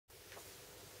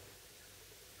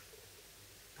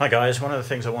Hi guys, one of the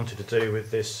things I wanted to do with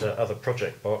this other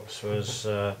project box was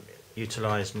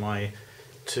utilise my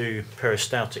two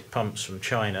peristaltic pumps from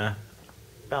China,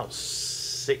 about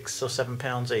 £6 or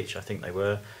 £7 each I think they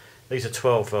were. These are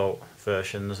 12 volt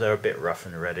versions, they're a bit rough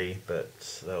and ready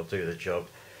but they'll do the job.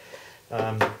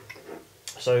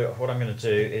 So what I'm going to do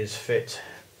is fit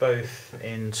both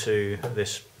into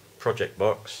this project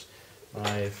box.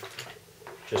 I've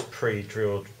just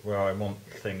pre-drilled where I want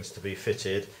things to be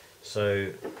fitted,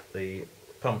 so the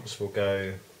pumps will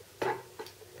go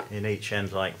in each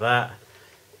end like that,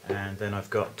 and then I've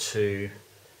got two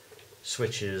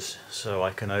switches so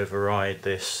I can override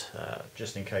this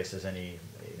just in case there's any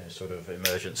sort of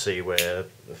emergency where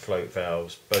the float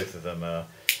valves, both of them are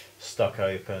stuck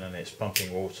open and it's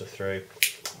pumping water through.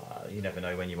 You never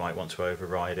know when you might want to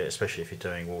override it, especially if you're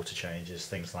doing water changes,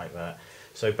 things like that.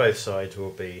 So both sides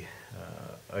will be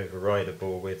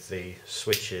overrideable with the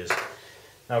switches.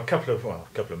 Now a couple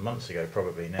of months ago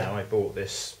probably now, I bought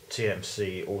this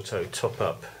TMC auto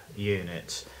top-up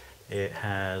unit. It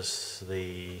has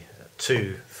the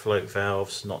two float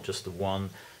valves, not just the one,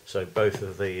 so both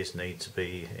of these need to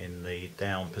be in the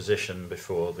down position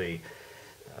before the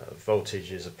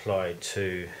voltage is applied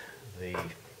to the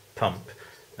pump.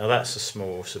 Now that's a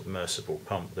small submersible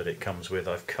pump that it comes with.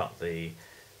 I've cut the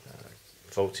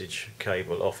voltage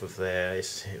cable off of there.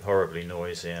 It's horribly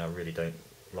noisy. I really don't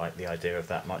like the idea of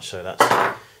that much, so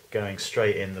that's going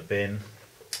straight in the bin.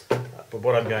 But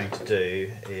what I'm going to do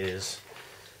is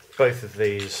both of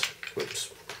these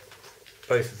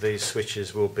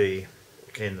switches will be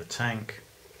in the tank.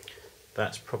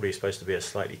 That's probably supposed to be a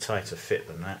slightly tighter fit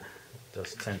than that. It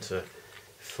does tend to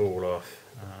fall off.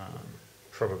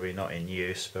 Probably not in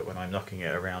use, but when I'm knocking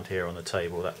it around here on the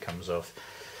table that comes off.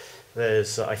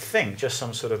 There's I think just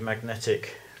some sort of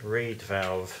magnetic reed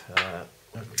valve,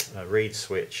 reed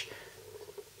switch,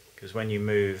 because when you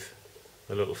move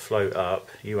the little float up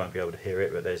you won't be able to hear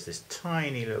it, but there's this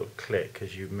tiny little click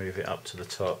as you move it up to the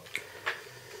top.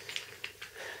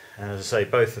 And as I say,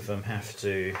 both of them have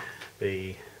to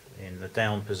be in the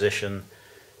down position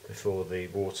before the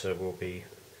water will be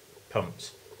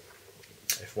pumped.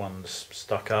 If one's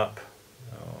stuck up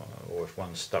or if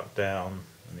one's stuck down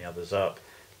and the other's up,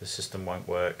 the system won't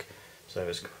work. So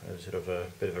there's sort of a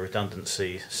bit of a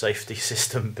redundancy safety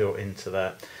system built into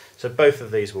that. So both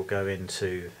of these will go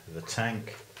into the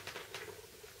tank.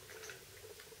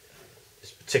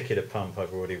 This particular pump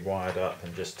I've already wired up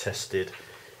and just tested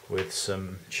with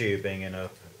some tubing in a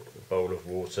bowl of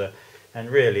water, and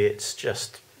really it's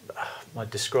just,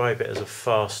 I'd describe it as a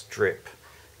fast drip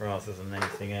rather than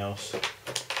anything else.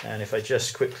 And if I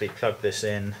just quickly plug this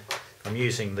in, I'm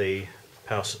using the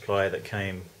power supply that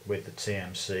came with the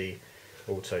TMC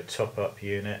auto top-up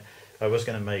unit. I was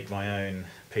going to make my own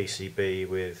PCB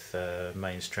with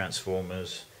mains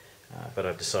transformers, but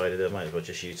I've decided I might as well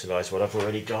just utilise what I've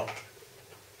already got.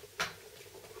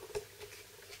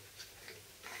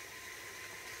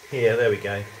 Here, there we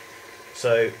go.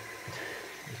 So you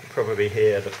can probably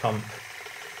hear the pump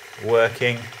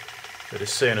working, but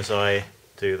as soon as I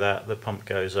do that, the pump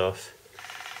goes off.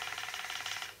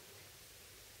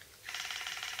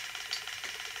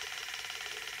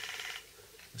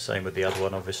 Same with the other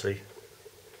one, obviously.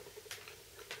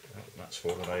 Oh, that's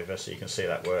fallen over, so you can see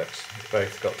that works. They've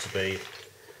both got to be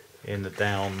in the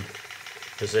down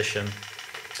position.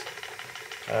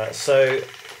 So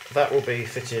that will be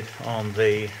fitted on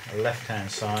the left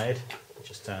hand side.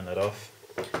 Just turn that off.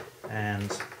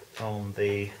 And on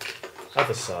the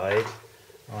other side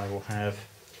I will have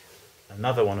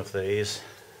another one of these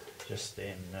just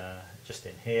in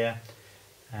here,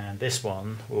 and this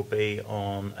one will be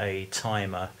on a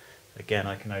timer. Again,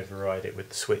 I can override it with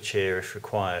the switch here if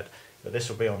required, but this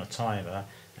will be on a timer,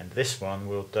 and this one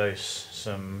will dose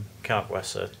some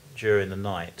Kalkwasser during the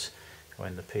night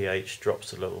when the pH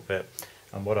drops a little bit.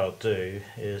 And what I'll do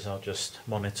is I'll just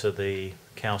monitor the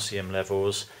calcium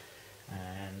levels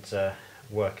and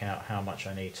work out how much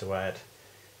I need to add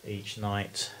each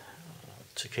night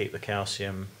to keep the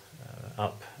calcium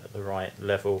up at the right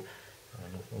level,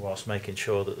 whilst making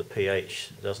sure that the pH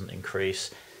doesn't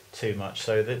increase too much.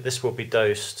 So this will be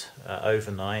dosed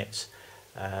overnight.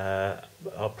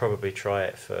 I'll probably try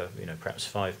it for perhaps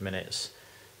 5 minutes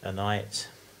a night,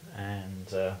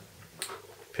 and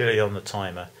purely on the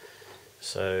timer.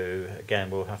 So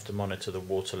again, we'll have to monitor the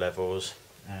water levels,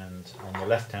 and on the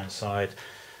left hand side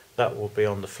that will be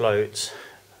on the float,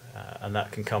 and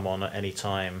that can come on at any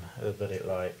time that it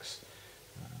likes.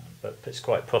 But it's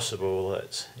quite possible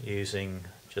that using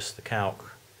just the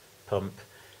calc pump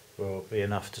will be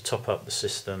enough to top up the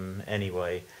system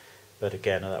anyway, but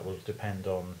again that will depend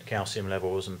on calcium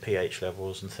levels and pH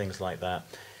levels and things like that.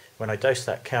 when I dosed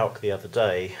that calc the other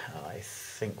day, I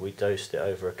think we dosed it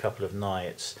over a couple of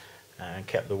nights and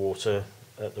kept the water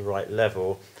at the right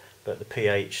level, but the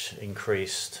pH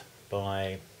increased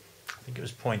by, I think it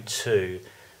was 0.2,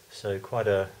 so quite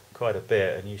a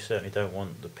bit, and you certainly don't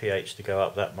want the pH to go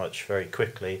up that much very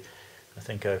quickly. I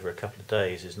think over a couple of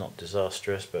days is not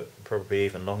disastrous, but probably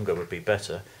even longer would be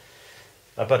better.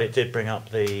 But it did bring up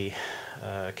the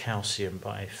calcium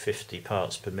by 50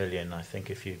 parts per million. I think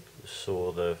if you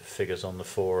saw the figures on the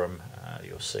forum,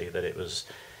 you'll see that it was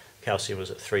calcium was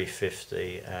at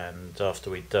 350, and after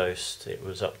we dosed it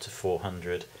was up to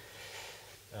 400.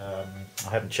 I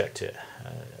haven't checked it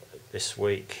this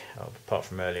week, apart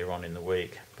from earlier on in the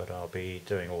week, but I'll be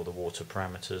doing all the water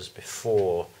parameters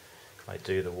before I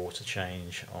do the water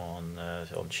change on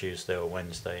Tuesday or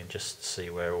Wednesday, and just see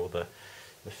where all the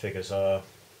figures are.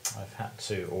 I've had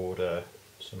to order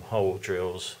some hole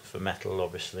drills for metal,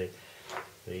 obviously.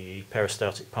 The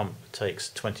peristaltic pump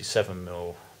takes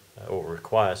 27mm, or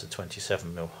requires a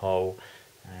 27mm hole,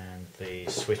 and the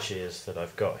switches that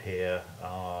I've got here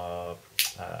are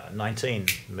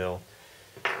 19mm.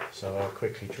 So I'll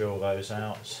quickly drill those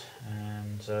out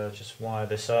and just wire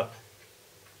this up,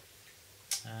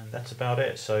 and that's about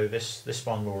it. So this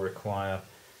one will require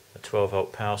a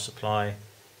 12-volt power supply,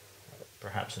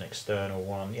 perhaps an external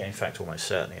one, yeah, in fact almost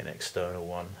certainly an external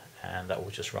one, and that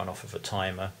will just run off of a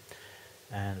timer,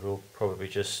 and we'll probably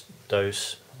just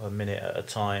dose a minute at a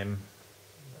time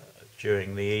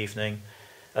during the evening,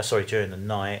 during the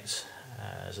night,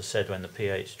 as I said, when the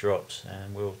pH drops,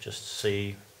 and we'll just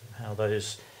see how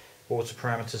those water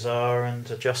parameters are and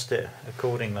adjust it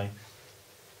accordingly.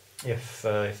 If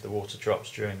the water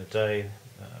drops during the day,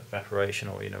 evaporation,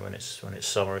 or when it's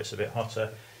summer, it's a bit hotter,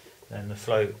 then the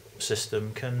float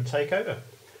system can take over.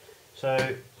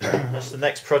 So that's the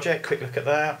next project. Quick look at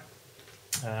that.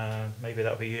 Maybe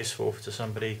that'll be useful to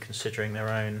somebody considering their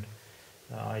own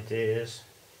ideas.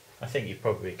 I think you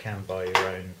probably can buy your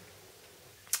own,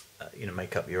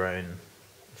 make up your own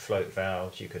float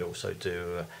valves. You could also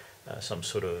do some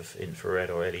sort of infrared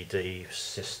or LED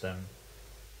system.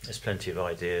 There's plenty of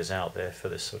ideas out there for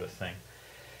this sort of thing.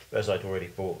 But as I'd already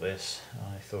bought this,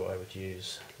 I thought I would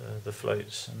use the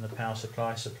floats and the power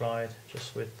supply supplied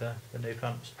just with the new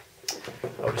pumps.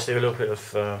 Obviously a little bit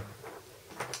of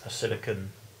a silicon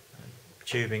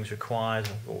tubing's required.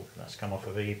 Oh, that's come off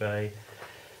of eBay.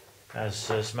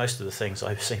 As most of the things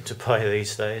I seem to buy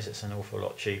these days, it's an awful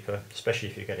lot cheaper, especially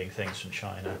if you're getting things from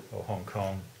China or Hong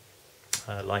Kong,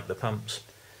 like the pumps.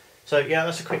 So yeah,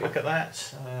 that's a quick look at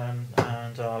that,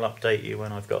 and I'll update you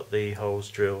when I've got the holes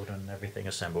drilled and everything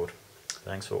assembled.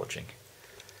 Thanks for watching.